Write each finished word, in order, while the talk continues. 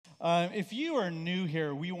If you are new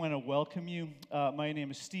here, we want to welcome you. My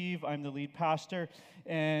name is Steve. I'm the lead pastor,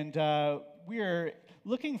 and we are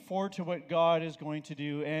looking forward to what God is going to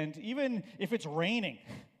do. And even if it's raining,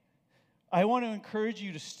 I want to encourage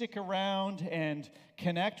you to stick around and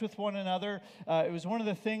connect with one another. It was one of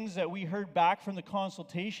the things that we heard back from the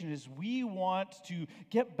consultation is we want to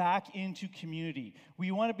get back into community.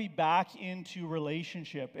 We want to be back into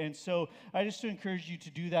relationship. And so I just encourage you to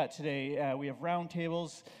do that today. We have round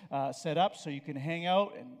tables set up so you can hang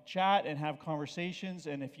out and chat and have conversations.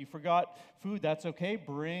 And if you forgot food, that's okay.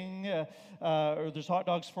 Bring, or there's hot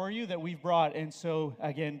dogs for you that we've brought. And so,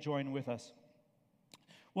 again, join with us.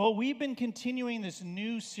 Well, we've been continuing this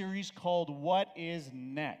new series called What is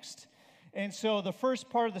Next? And so the first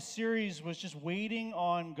part of the series was just waiting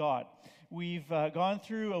on God. We've gone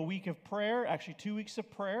through a week of prayer, actually 2 weeks of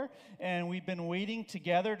prayer, and we've been waiting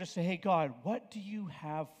together to say, hey, God, what do you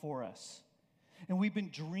have for us? And we've been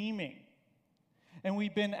dreaming. And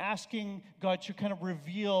we've been asking God to kind of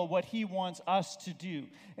reveal what He wants us to do.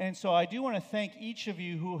 And so I do want to thank each of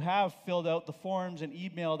you who have filled out the forms and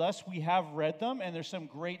emailed us. We have read them, and there's some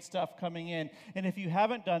great stuff coming in. And if you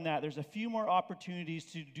haven't done that, there's a few more opportunities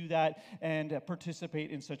to do that and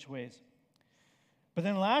participate in such ways. But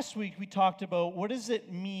then last week, we talked about what does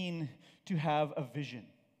it mean to have a vision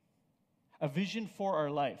for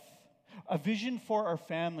our life. A vision for our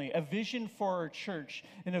family, a vision for our church.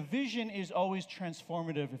 And a vision is always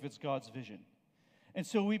transformative if it's God's vision. And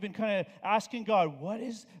so we've been kind of asking God, what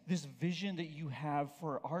is this vision that you have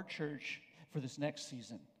for our church for this next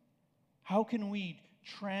season? How can we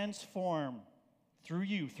transform through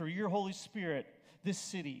you, through your Holy Spirit, this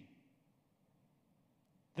city,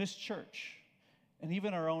 this church, and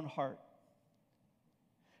even our own heart?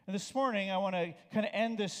 And this morning, I want to kind of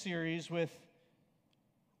end this series with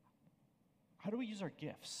how do we use our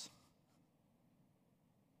gifts?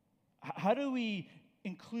 How do we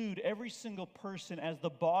include every single person as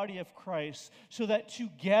the body of Christ so that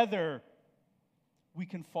together we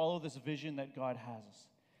can follow this vision that God has?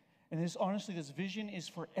 And this vision is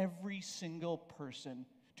for every single person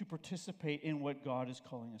to participate in what God is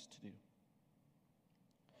calling us to do.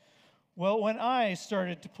 Well, when I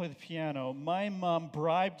started to play the piano, my mom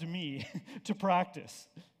bribed me to practice.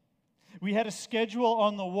 We had a schedule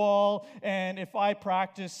on the wall, and if I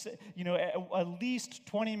practice, at least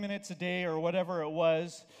 20 minutes a day or whatever it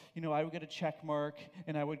was, I would get a check mark,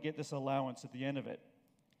 and I would get this allowance at the end of it.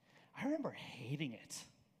 I remember hating it.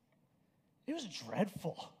 It was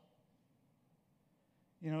dreadful.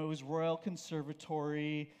 It was Royal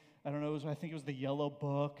Conservatory. I don't know, I think it was the Yellow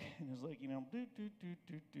Book, and it was like,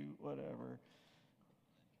 whatever.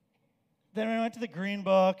 Then we went to the Green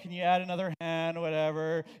Book, and you add another hand,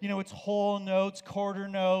 whatever. It's whole notes, quarter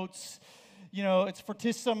notes. It's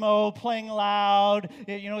fortissimo, playing loud.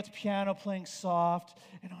 It's piano, playing soft.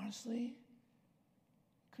 And honestly,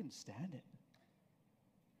 I couldn't stand it.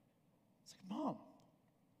 It's like, Mom,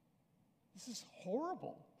 this is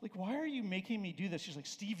horrible. Like, why are you making me do this? She's like,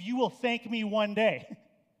 Steve, you will thank me one day.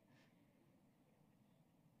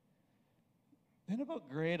 Then about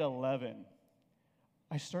grade 11,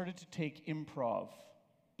 I started to take improv,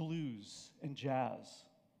 blues, and jazz.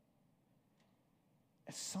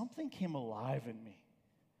 And something came alive in me.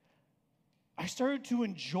 I started to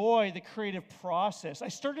enjoy the creative process. I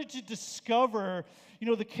started to discover,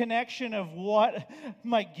 the connection of what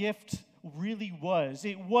my gift really was.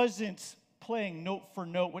 It wasn't playing note for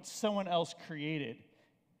note what someone else created.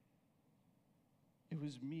 It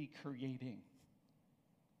was me creating.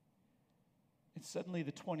 And suddenly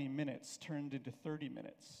the 20 minutes turned into 30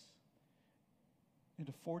 minutes,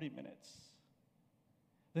 into 40 minutes,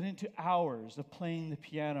 then into hours of playing the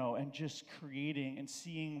piano and just creating and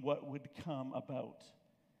seeing what would come about.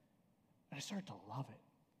 And I started to love it.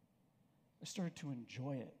 I started to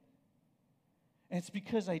enjoy it. And it's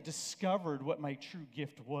because I discovered what my true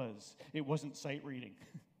gift was. It wasn't sight reading.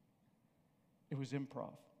 It was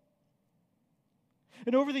improv.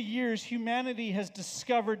 And over the years, humanity has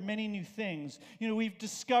discovered many new things. We've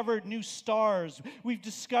discovered new stars. We've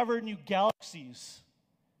discovered new galaxies.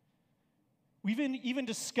 We've even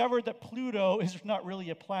discovered that Pluto is not really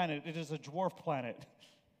a planet. It is a dwarf planet.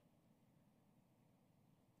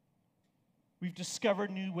 We've discovered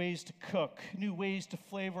new ways to cook, new ways to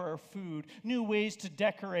flavor our food, new ways to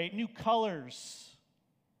decorate, new colors.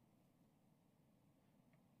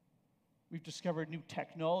 We've discovered new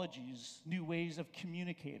technologies, new ways of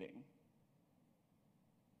communicating,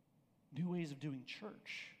 new ways of doing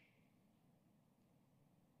church.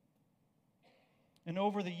 And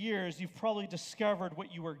over the years, you've probably discovered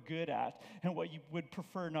what you are good at and what you would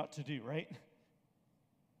prefer not to do, right?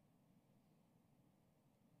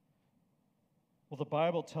 Well, the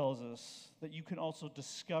Bible tells us that you can also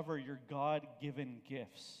discover your God-given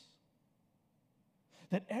gifts.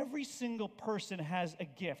 That every single person has a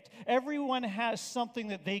gift. Everyone has something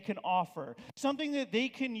that they can offer, something that they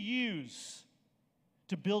can use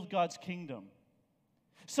to build God's kingdom.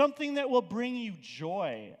 Something that will bring you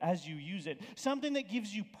joy as you use it. Something that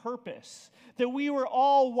gives you purpose. That we were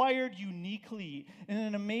all wired uniquely in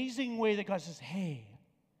an amazing way that God says, hey,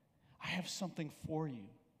 I have something for you.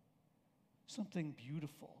 Something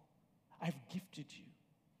beautiful. I've gifted you.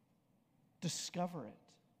 Discover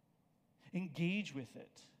it. Engage with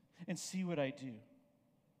it. And see what I do.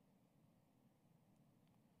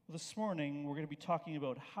 Well, this morning, we're going to be talking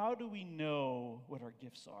about how do we know what our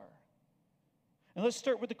gifts are? And let's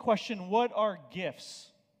start with the question, what are gifts?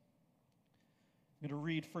 I'm going to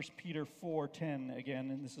read 1 Peter 4:10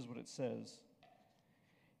 again, and this is what it says.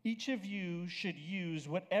 Each of you should use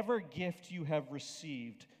whatever gift you have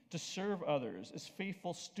received to serve others as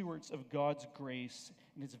faithful stewards of God's grace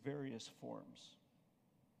in its various forms.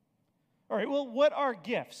 All right, well, what are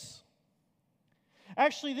gifts?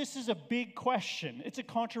 Actually, this is a big question. It's a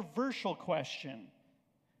controversial question.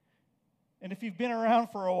 And if you've been around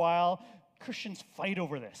for a while, Christians fight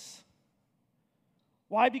over this.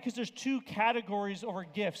 Why? Because there's two categories over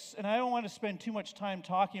gifts, and I don't want to spend too much time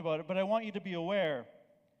talking about it, but I want you to be aware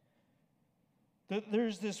that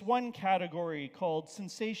there's this one category called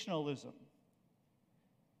sensationalism,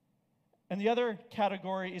 and the other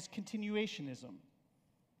category is continuationism.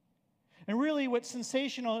 And really what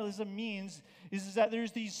sensationalism means is that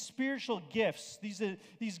there's these spiritual gifts,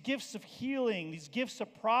 these gifts of healing, these gifts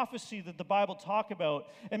of prophecy that the Bible talk about.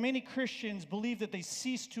 And many Christians believe that they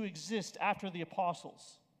ceased to exist after the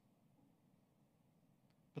apostles.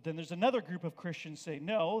 But then there's another group of Christians say,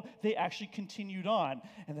 no, they actually continued on,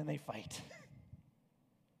 and then they fight.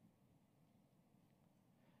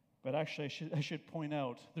 But actually, I should point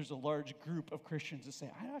out, there's a large group of Christians that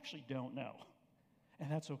say, I actually don't know.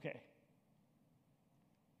 And that's okay.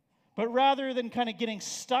 But rather than kind of getting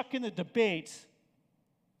stuck in the debate,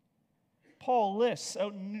 Paul lists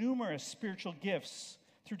out numerous spiritual gifts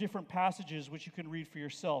through different passages, which you can read for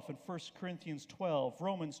yourself in 1 Corinthians 12,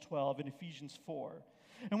 Romans 12, and Ephesians 4.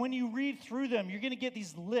 And when you read through them, you're going to get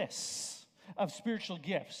these lists of spiritual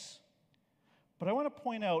gifts. But I want to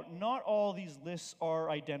point out, not all these lists are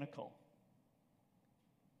identical.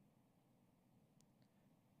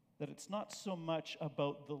 That it's not so much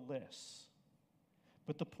about the lists.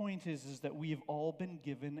 But the point is that we have all been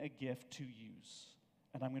given a gift to use.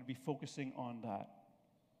 And I'm going to be focusing on that.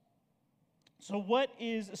 So what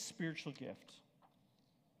is a spiritual gift?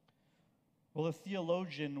 Well, the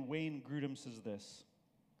theologian Wayne Grudem says this.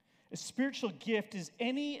 A spiritual gift is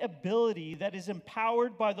any ability that is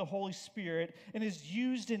empowered by the Holy Spirit and is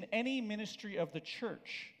used in any ministry of the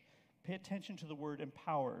church. Pay attention to the word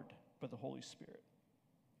empowered by the Holy Spirit.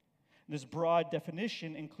 And this broad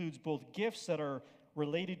definition includes both gifts that are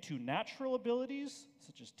related to natural abilities,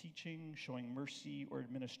 such as teaching, showing mercy, or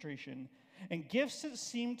administration, and gifts that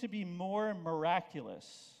seem to be more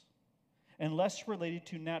miraculous and less related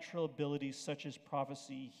to natural abilities such as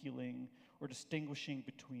prophecy, healing, or distinguishing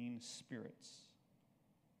between spirits.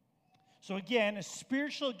 So again, a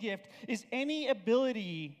spiritual gift is any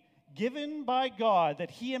ability given by God that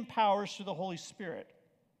He empowers through the Holy Spirit.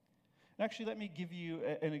 And actually, let me give you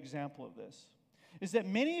an example of this. Is that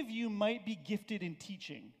many of you might be gifted in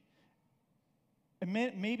teaching. And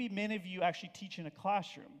maybe many of you actually teach in a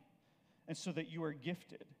classroom, and so that you are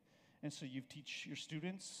gifted. And so you teach your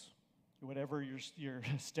students whatever you're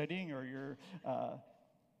studying or you're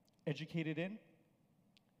educated in.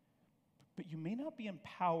 But you may not be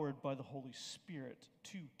empowered by the Holy Spirit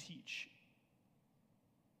to teach.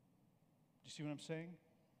 Do you see what I'm saying?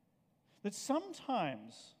 That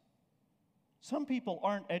sometimes some people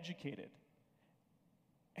aren't educated.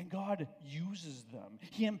 And God uses them.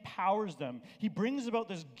 He empowers them. He brings about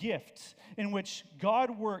this gift in which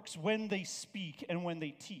God works when they speak and when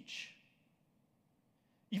they teach.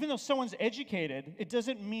 Even though someone's educated, it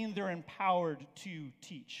doesn't mean they're empowered to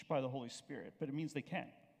teach by the Holy Spirit, but it means they can.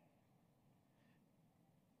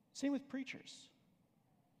 Same with preachers.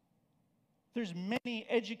 There's many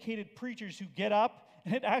educated preachers who get up,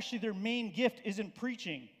 and actually their main gift isn't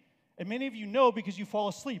preaching. And many of you know because you fall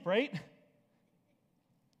asleep, right?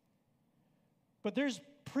 But there's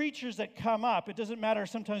preachers that come up. It doesn't matter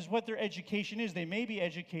sometimes what their education is. They may be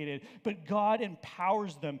educated, but God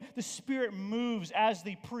empowers them. The Spirit moves as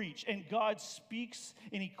they preach, and God speaks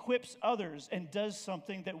and equips others and does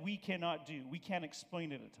something that we cannot do. We can't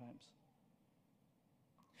explain it at times.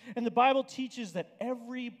 And the Bible teaches that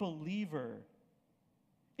every believer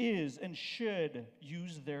is and should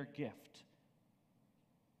use their gift.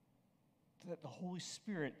 that the Holy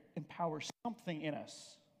Spirit empowers something in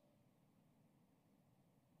us.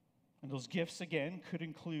 And those gifts, again, could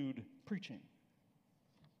include preaching,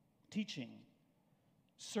 teaching,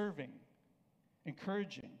 serving,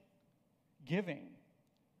 encouraging, giving,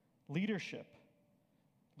 leadership,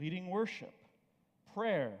 leading worship,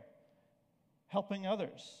 prayer, helping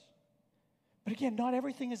others. But again, not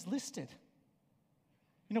everything is listed.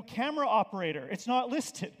 Camera operator, it's not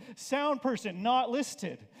listed. Sound person, not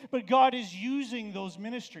listed. But God is using those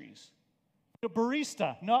ministries.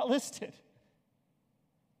 Barista, not listed.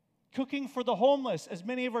 Cooking for the homeless, as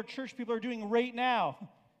many of our church people are doing right now,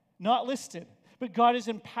 not listed. But God is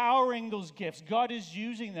empowering those gifts. God is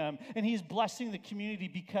using them, and He's blessing the community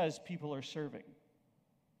because people are serving.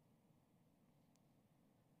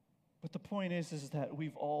 But the point is that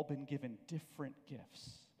we've all been given different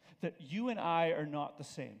gifts, that you and I are not the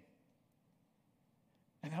same.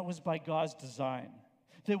 And that was by God's design,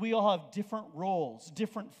 that we all have different roles,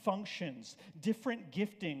 different functions, different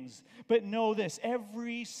giftings. But know this,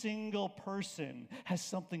 every single person has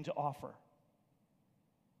something to offer.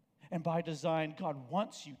 And by design, God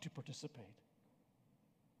wants you to participate.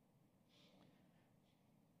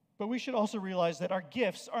 But we should also realize that our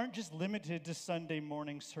gifts aren't just limited to Sunday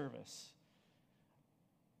morning service.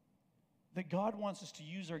 That God wants us to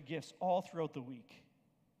use our gifts all throughout the week.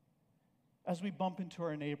 As we bump into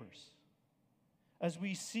our neighbors. As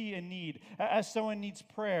we see a need. As someone needs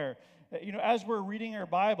prayer. As we're reading our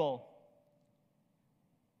Bible.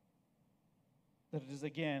 That it is,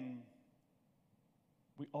 again,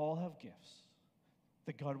 we all have gifts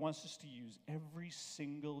that God wants us to use every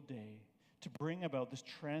single day to bring about this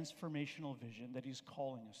transformational vision that He's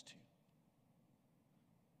calling us to.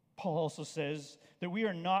 Paul also says that we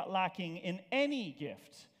are not lacking in any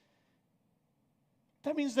gift.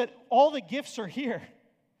 That means that all the gifts are here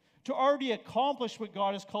to already accomplish what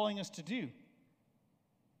God is calling us to do.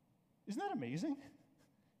 Isn't that amazing?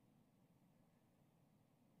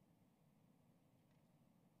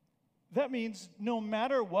 That means no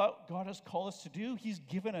matter what God has called us to do, He's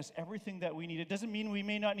given us everything that we need. It doesn't mean we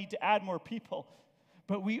may not need to add more people,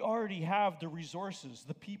 but we already have the resources,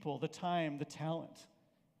 the people, the time, the talent.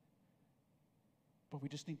 But we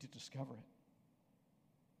just need to discover it.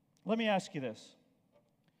 Let me ask you this.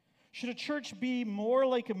 Should a church be more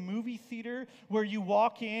like a movie theater where you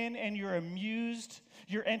walk in and you're amused,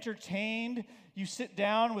 you're entertained, you sit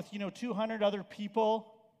down with, 200 other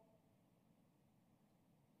people,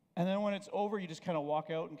 and then when it's over, you just kind of walk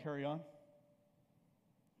out and carry on?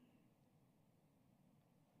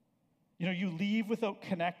 You leave without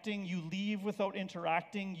connecting, you leave without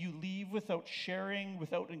interacting, you leave without sharing,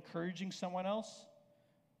 without encouraging someone else?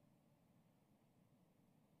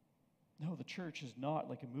 No, the church is not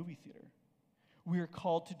like a movie theater. We are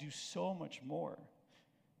called to do so much more.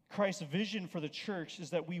 Christ's vision for the church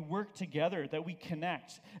is that we work together, that we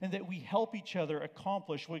connect, and that we help each other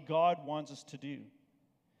accomplish what God wants us to do.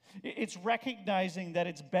 It's recognizing that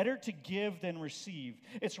it's better to give than receive.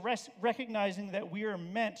 It's recognizing that we are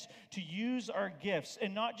meant to use our gifts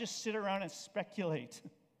and not just sit around and speculate.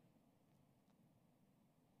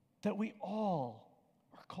 That we all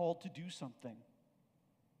are called to do something.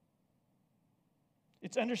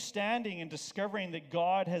 It's understanding and discovering that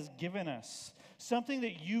God has given us something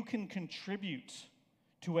that you can contribute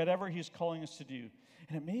to whatever He's calling us to do.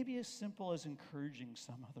 And it may be as simple as encouraging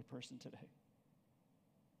some other person today.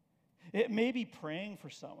 It may be praying for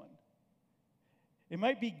someone. It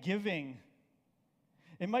might be giving.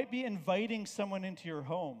 It might be inviting someone into your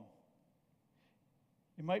home.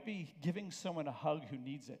 It might be giving someone a hug who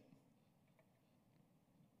needs it.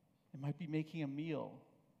 It might be making a meal.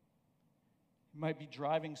 It might be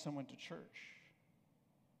driving someone to church.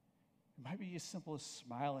 It might be as simple as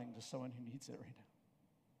smiling to someone who needs it right now.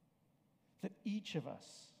 That each of us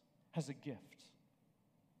has a gift.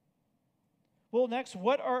 Well, next,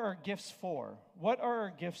 what are our gifts for? What are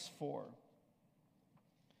our gifts for?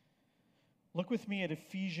 Look with me at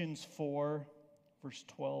Ephesians 4, verse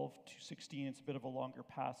 12 to 16. It's a bit of a longer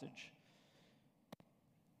passage.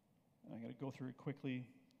 I'm going to go through it quickly.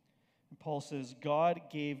 And Paul says, God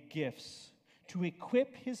gave gifts to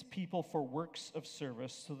equip His people for works of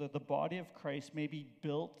service so that the body of Christ may be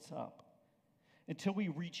built up until we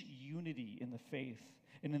reach unity in the faith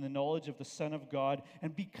and in the knowledge of the Son of God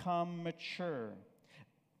and become mature,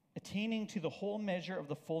 attaining to the whole measure of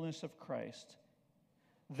the fullness of Christ.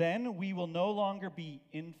 Then we will no longer be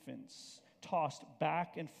infants, tossed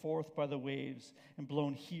back and forth by the waves and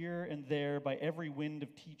blown here and there by every wind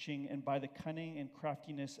of teaching and by the cunning and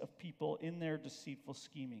craftiness of people in their deceitful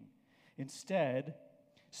scheming. Instead,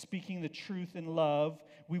 speaking the truth in love,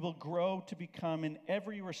 we will grow to become in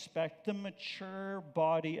every respect the mature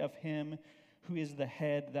body of Him who is the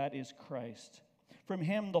head, that is Christ. From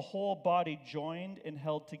Him, the whole body, joined and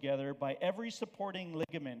held together by every supporting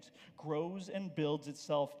ligament, grows and builds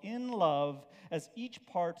itself in love as each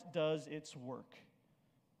part does its work.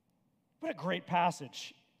 What a great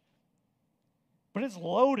passage. But it's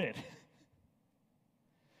loaded.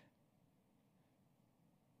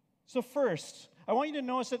 So first, I want you to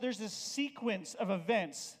notice that there's this sequence of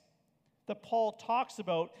events that Paul talks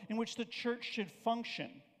about in which the church should function.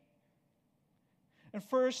 And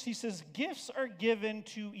first, he says, gifts are given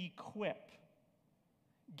to equip.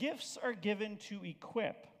 Gifts are given to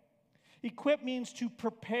equip. Equip means to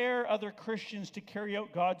prepare other Christians to carry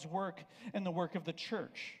out God's work and the work of the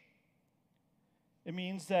church. It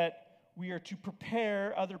means that we are to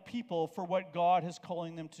prepare other people for what God is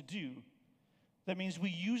calling them to do. That means we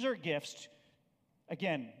use our gifts,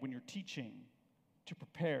 again, when you're teaching, to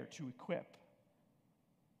prepare, to equip,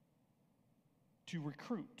 to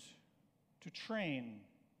recruit, to train,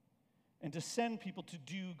 and to send people to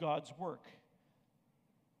do God's work.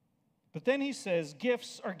 But then he says,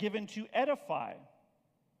 gifts are given to edify.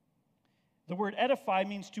 The word edify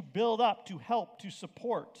means to build up, to help, to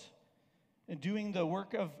support in doing the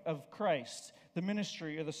work of Christ, the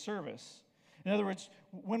ministry or the service. In other words,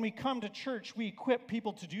 when we come to church, we equip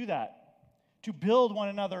people to do that, to build one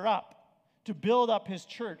another up, to build up His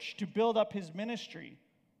church, to build up His ministry.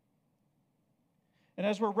 And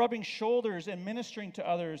as we're rubbing shoulders and ministering to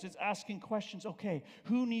others, it's asking questions. Okay,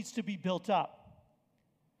 who needs to be built up?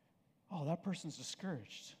 Oh, that person's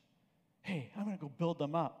discouraged. Hey, I'm going to go build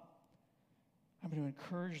them up. I'm going to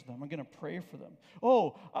encourage them. I'm going to pray for them.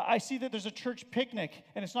 Oh, I see that there's a church picnic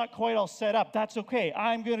and it's not quite all set up. That's okay.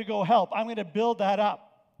 I'm going to go help. I'm going to build that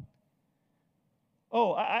up.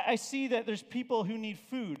 Oh, I see that there's people who need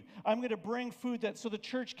food. I'm going to bring food so the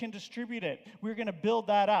church can distribute it. We're going to build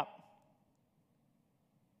that up.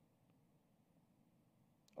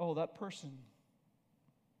 Oh, that person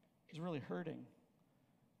is really hurting.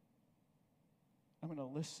 I'm going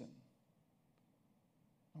to listen.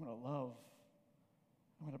 I'm going to love.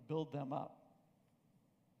 I'm going to build them up.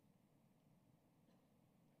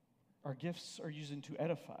 Our gifts are used to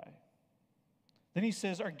edify. Then he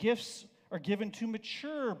says our gifts are given to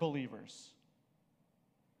mature believers.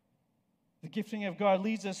 The gifting of God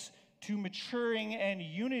leads us to maturing and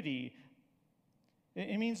unity.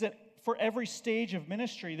 It means that for every stage of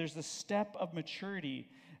ministry, there's a step of maturity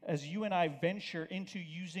as you and I venture into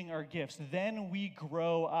using our gifts. Then we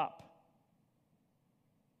grow up.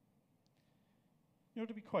 You know,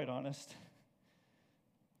 to be quite honest,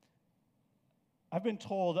 I've been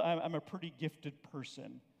told I'm a pretty gifted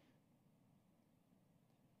person.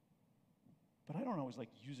 But I don't always like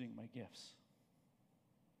using my gifts.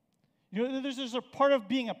 You know, there's a part of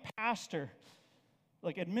being a pastor,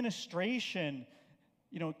 like administration,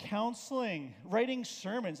 counseling, writing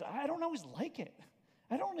sermons. I don't always like it.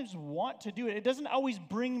 I don't always want to do it. It doesn't always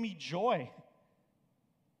bring me joy.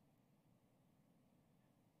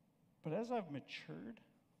 But as I've matured,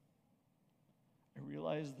 I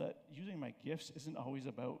realize that using my gifts isn't always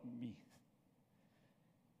about me.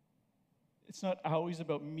 It's not always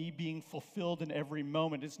about me being fulfilled in every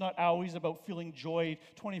moment. It's not always about feeling joy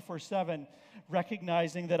 24/7,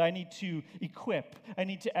 recognizing that I need to equip, I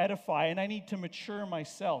need to edify, and I need to mature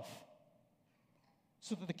myself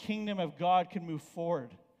so that the kingdom of God can move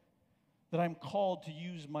forward, that I'm called to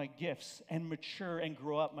use my gifts and mature and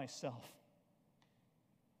grow up myself.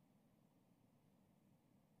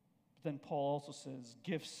 But then Paul also says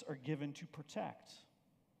gifts are given to protect.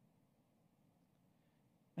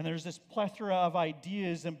 And there's this plethora of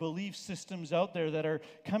ideas and belief systems out there that are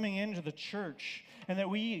coming into the church, and that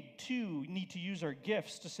we too need to use our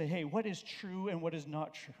gifts to say, hey, what is true and what is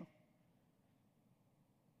not true?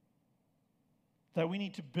 That we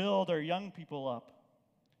need to build our young people up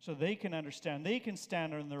so they can understand, they can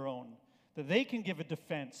stand on their own, that they can give a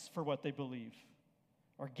defense for what they believe.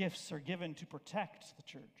 Our gifts are given to protect the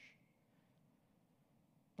church.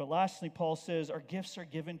 But lastly, Paul says our gifts are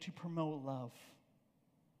given to promote love.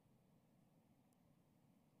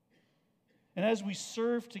 And as we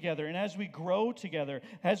serve together, and as we grow together,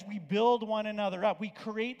 as we build one another up, we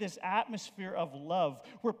create this atmosphere of love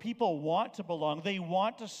where people want to belong, they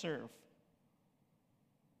want to serve.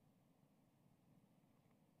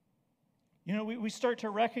 You know, we start to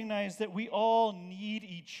recognize that we all need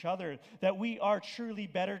each other, that we are truly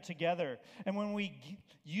better together. And when we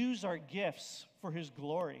use our gifts for His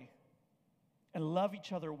glory and love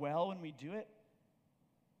each other well when we do it,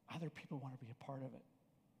 other people want to be a part of it.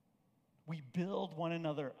 We build one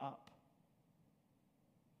another up.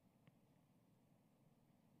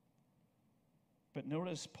 But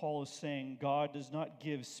notice Paul is saying God does not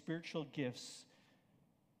give spiritual gifts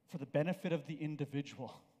for the benefit of the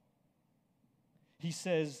individual. He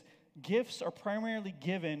says gifts are primarily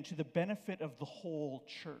given to the benefit of the whole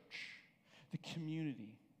church, the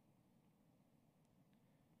community.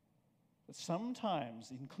 But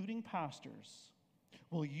sometimes, including pastors,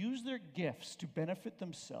 will use their gifts to benefit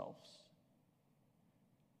themselves,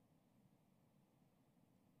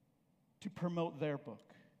 to promote their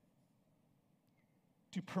book,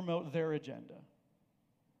 to promote their agenda,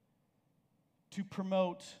 to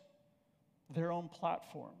promote their own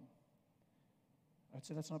platform. I'd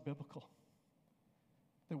say that's not biblical.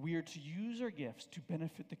 That we are to use our gifts to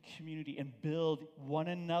benefit the community and build one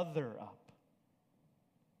another up.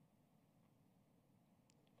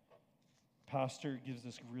 Pastor gives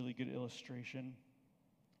this really good illustration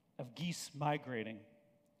of geese migrating.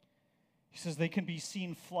 He says they can be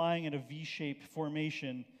seen flying in a V-shaped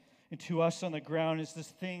formation, and to us on the ground is this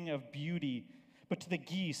thing of beauty. But to the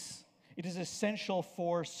geese, it is essential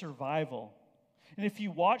for survival. And if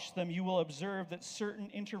you watch them, you will observe that certain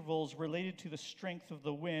intervals related to the strength of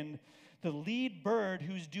the wind, the lead bird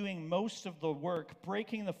who's doing most of the work,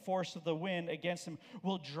 breaking the force of the wind against him,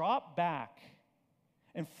 will drop back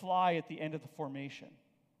and fly at the end of the formation.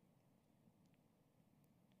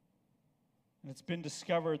 And it's been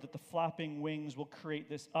discovered that the flapping wings will create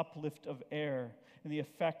this uplift of air, and the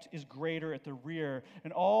effect is greater at the rear.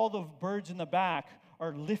 And all the birds in the back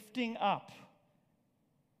are lifting up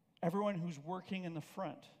everyone who's working in the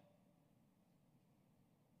front.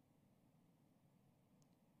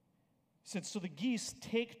 He said, so the geese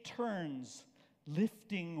take turns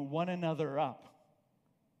lifting one another up.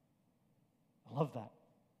 I love that.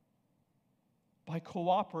 By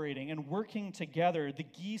cooperating and working together, the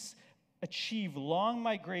geese achieve long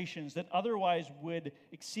migrations that otherwise would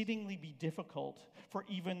exceedingly be difficult for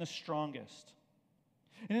even the strongest.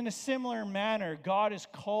 And in a similar manner, God is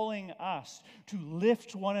calling us to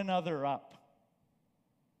lift one another up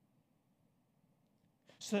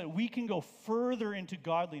so that we can go further into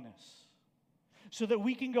godliness, so that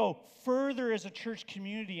we can go further as a church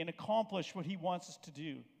community and accomplish what He wants us to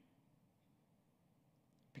do,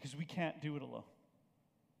 because we can't do it alone.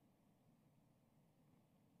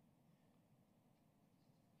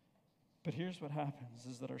 But here's what happens,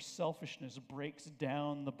 is that our selfishness breaks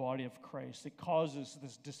down the body of Christ. It causes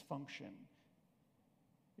this dysfunction.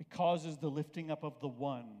 It causes the lifting up of the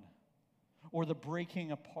one, or the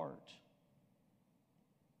breaking apart.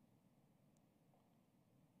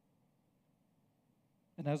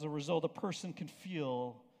 And as a result, a person can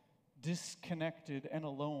feel disconnected and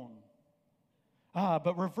alone.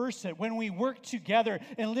 But reverse it. When we work together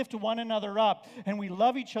and lift one another up, and we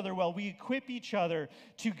love each other well, we equip each other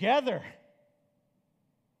together,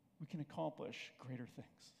 we can accomplish greater things.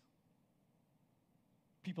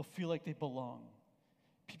 People feel like they belong.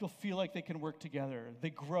 People feel like they can work together. They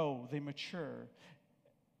grow, they mature,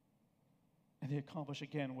 and they accomplish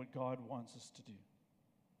again what God wants us to do.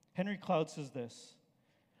 Henry Cloud says this: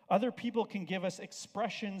 other people can give us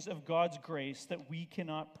expressions of God's grace that we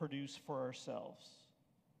cannot produce for ourselves.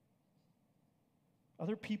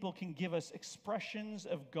 Other people can give us expressions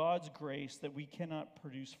of God's grace that we cannot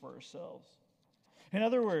produce for ourselves. In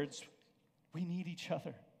other words, we need each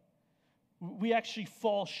other. We actually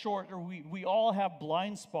fall short, or we all have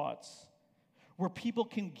blind spots where people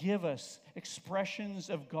can give us expressions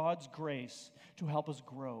of God's grace to help us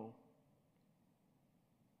grow.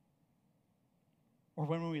 Or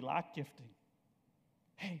when we lack gifting,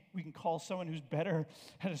 hey, we can call someone who's better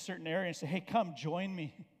at a certain area and say, hey, come, join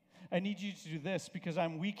me. I need you to do this because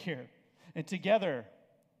I'm weak here. And together,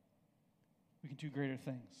 we can do greater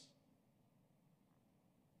things.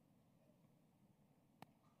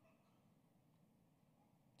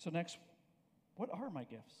 So next, what are my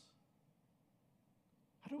gifts?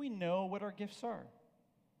 How do we know what our gifts are?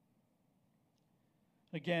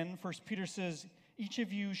 Again, 1 Peter says, each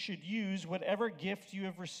of you should use whatever gift you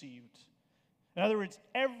have received. In other words,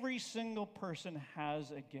 every single person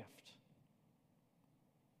has a gift.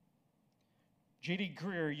 J.D.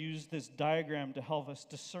 Greer used this diagram to help us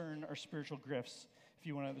discern our spiritual gifts, if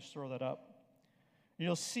you want to just throw that up.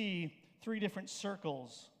 You'll see 3 different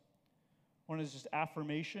circles. One is just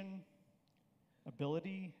affirmation,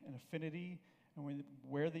 ability, and affinity. And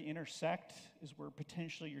where they intersect is where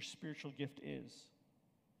potentially your spiritual gift is.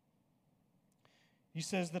 He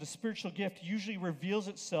says that a spiritual gift usually reveals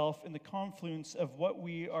itself in the confluence of what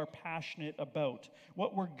we are passionate about,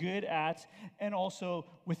 what we're good at, and also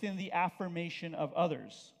within the affirmation of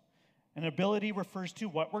others. An ability refers to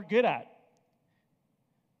what we're good at.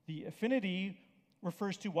 The affinity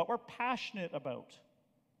refers to what we're passionate about.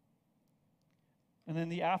 And then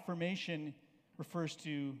the affirmation refers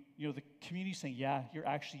to, the community saying, yeah, you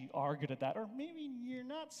actually are good at that, or maybe you're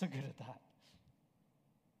not so good at that.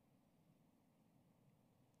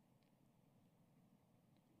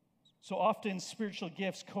 So often spiritual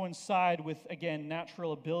gifts coincide with, again,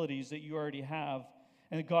 natural abilities that you already have.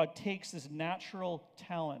 And God takes this natural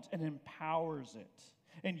talent and empowers it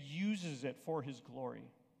and uses it for his glory.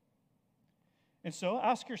 And so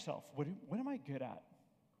ask yourself, what am I good at?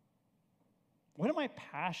 What am I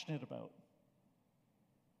passionate about?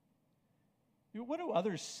 What do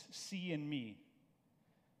others see in me?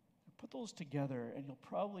 Put those together and you'll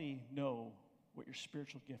probably know what your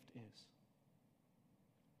spiritual gift is.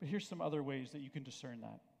 But here's some other ways that you can discern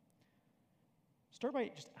that. Start by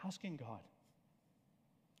just asking God,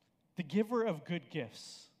 the giver of good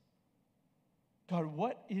gifts. God,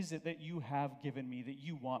 what is it that you have given me that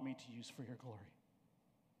you want me to use for your glory?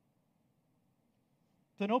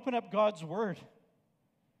 Then open up God's word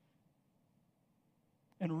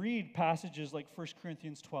and read passages like 1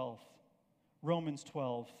 Corinthians 12, Romans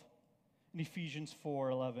 12, and Ephesians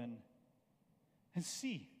 4:11, and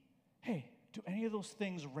see, hey, do any of those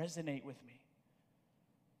things resonate with me?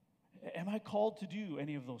 Am I called to do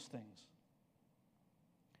any of those things?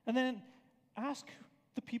 And then ask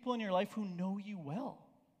the people in your life who know you well,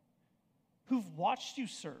 who've watched you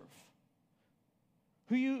serve,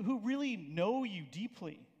 who really know you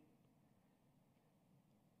deeply.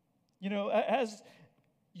 As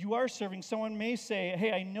you are serving, someone may say,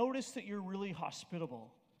 hey, I noticed that you're really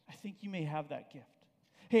hospitable. I think you may have that gift.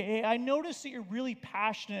 Hey, I noticed that you're really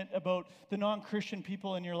passionate about the non-Christian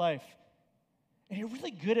people in your life. And you're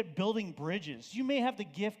really good at building bridges. You may have the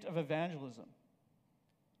gift of evangelism.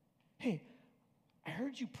 Hey, I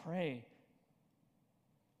heard you pray.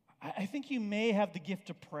 I think you may have the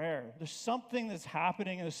gift of prayer. There's something that's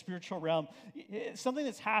happening in the spiritual realm, something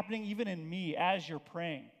that's happening even in me as you're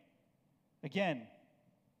praying. Again,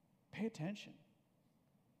 pay attention.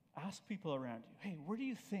 Ask people around you, hey, where do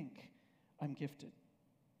you think I'm gifted?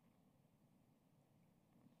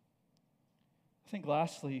 I think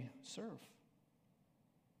lastly, serve.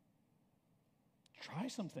 Try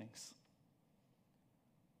some things.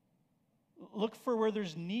 Look for where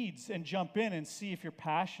there's needs and jump in and see if you're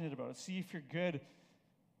passionate about it. See if you're good.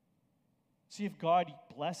 See if God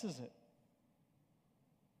blesses it.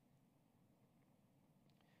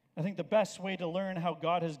 I think the best way to learn how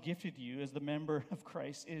God has gifted you as the member of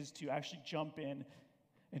Christ is to actually jump in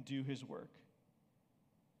and do his work.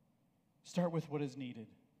 Start with what is needed.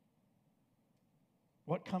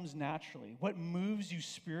 What comes naturally? What moves you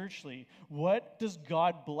spiritually? What does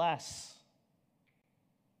God bless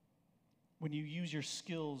when you use your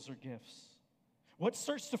skills or gifts? What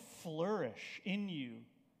starts to flourish in you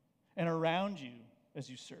and around you as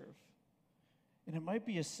you serve? And it might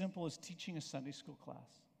be as simple as teaching a Sunday school class.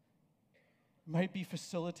 It might be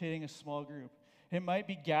facilitating a small group. It might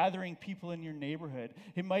be gathering people in your neighborhood.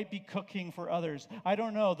 It might be cooking for others. I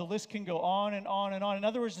don't know. The list can go on and on and on. In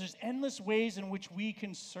other words, there's endless ways in which we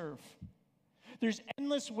can serve. There's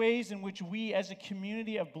endless ways in which we as a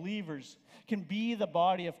community of believers can be the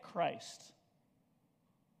body of Christ.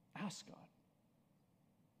 Ask God.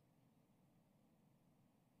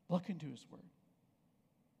 Look into his word.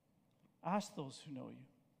 Ask those who know you.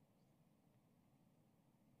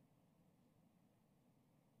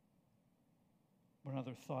 One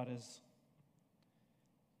other thought is,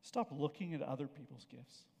 stop looking at other people's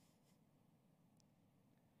gifts.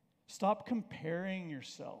 Stop comparing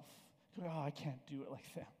yourself. Oh, I can't do it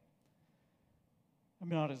like them. I'm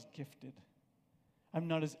not as gifted. I'm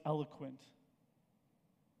not as eloquent.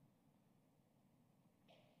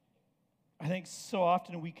 I think so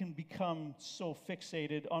often we can become so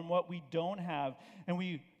fixated on what we don't have, and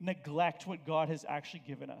we neglect what God has actually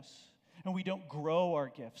given us. And we don't grow our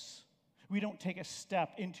gifts. We don't take a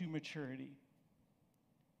step into maturity.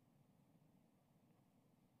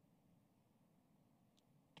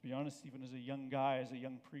 To be honest, even as a young guy, as a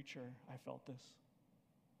young preacher, I felt this.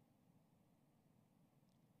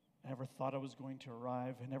 I never thought I was going to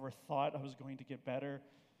arrive. I never thought I was going to get better.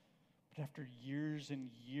 But after years and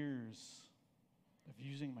years of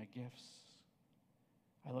using my gifts,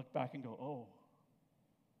 I look back and go, oh,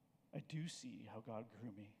 I do see how God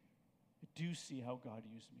grew me. I do see how God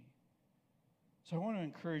used me. So I want to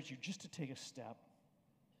encourage you just to take a step.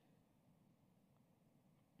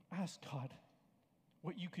 Ask God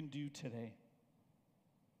what you can do today.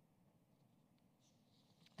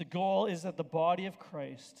 The goal is that the body of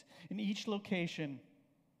Christ in each location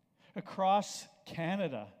across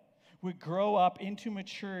Canada would grow up into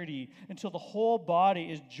maturity until the whole body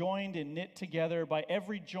is joined and knit together by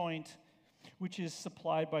every joint which is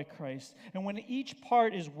supplied by Christ. And when each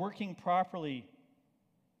part is working properly,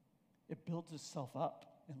 it builds itself up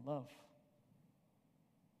in love.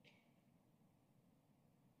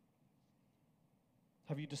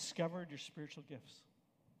 Have you discovered your spiritual gifts?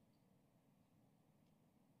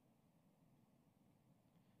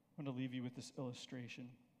 I'm going to leave you with this illustration.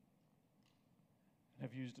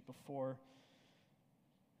 I've used it before.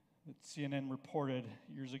 That CNN reported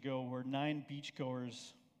years ago where 9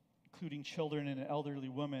 beachgoers, including children and an elderly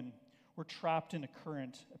woman, were trapped in a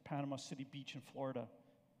current at Panama City Beach in Florida.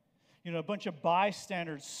 A bunch of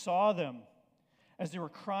bystanders saw them as they were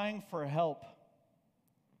crying for help.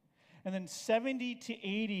 And then 70 to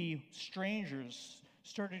 80 strangers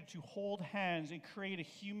started to hold hands and create a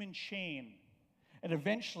human chain. And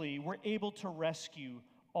eventually were able to rescue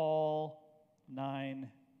all 9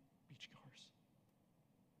 beachgoers.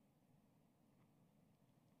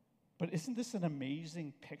 But isn't this an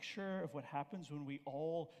amazing picture of what happens when we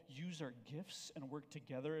all use our gifts and work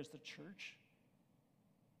together as the church?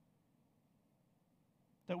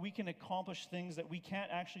 That we can accomplish things that we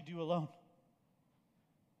can't actually do alone.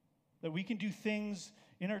 That we can do things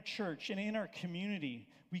in our church and in our community.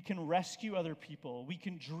 We can rescue other people. We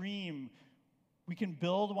can dream. We can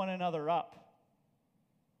build one another up.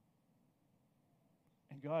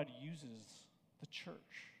 And God uses the church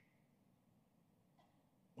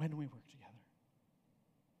when we work together,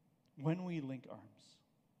 when we link arms.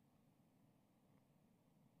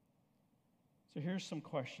 So here's some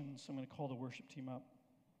questions. I'm going to call the worship team up.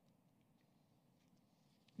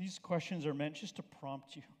 These questions are meant just to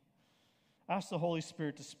prompt you. Ask the Holy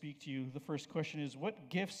Spirit to speak to you. The first question is, what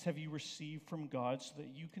gifts have you received from God so that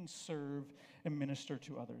you can serve and minister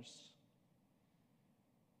to others?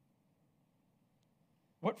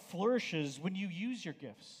 What flourishes when you use your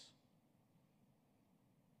gifts?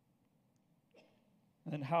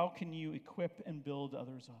 And then how can you equip and build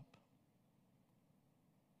others up?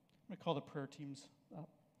 I'm going to call the prayer teams up.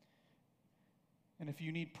 And if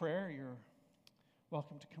you need prayer, you're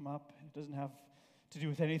welcome to come up. It doesn't have to do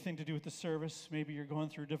with anything to do with the service. Maybe you're going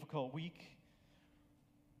through a difficult week.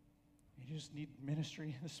 You just need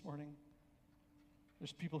ministry this morning.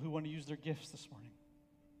 There's people who want to use their gifts this morning.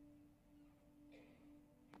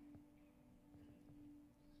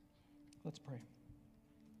 Let's pray.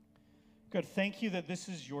 God, thank you that this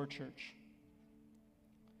is your church.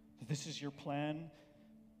 That this is your plan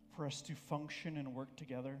for us to function and work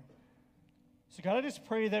together. So God, I just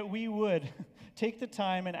pray that we would take the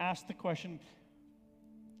time and ask the question,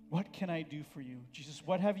 what can I do for you? Jesus,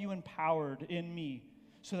 what have you empowered in me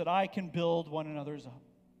so that I can build one another's up?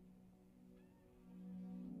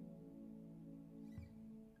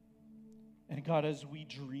 And God, as we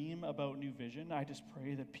dream about new vision, I just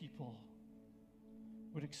pray that people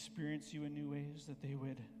would experience you in new ways, that they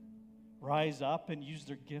would rise up and use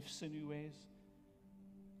their gifts in new ways,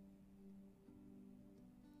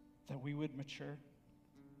 that we would mature,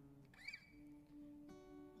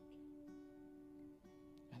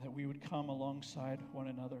 and that we would come alongside one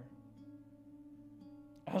another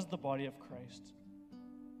as the body of Christ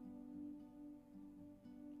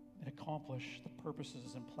and accomplish the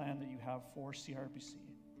purposes and plan that you have for CRBC.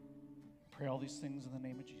 Pray all these things in the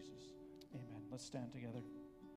name of Jesus. Amen. Let's stand together.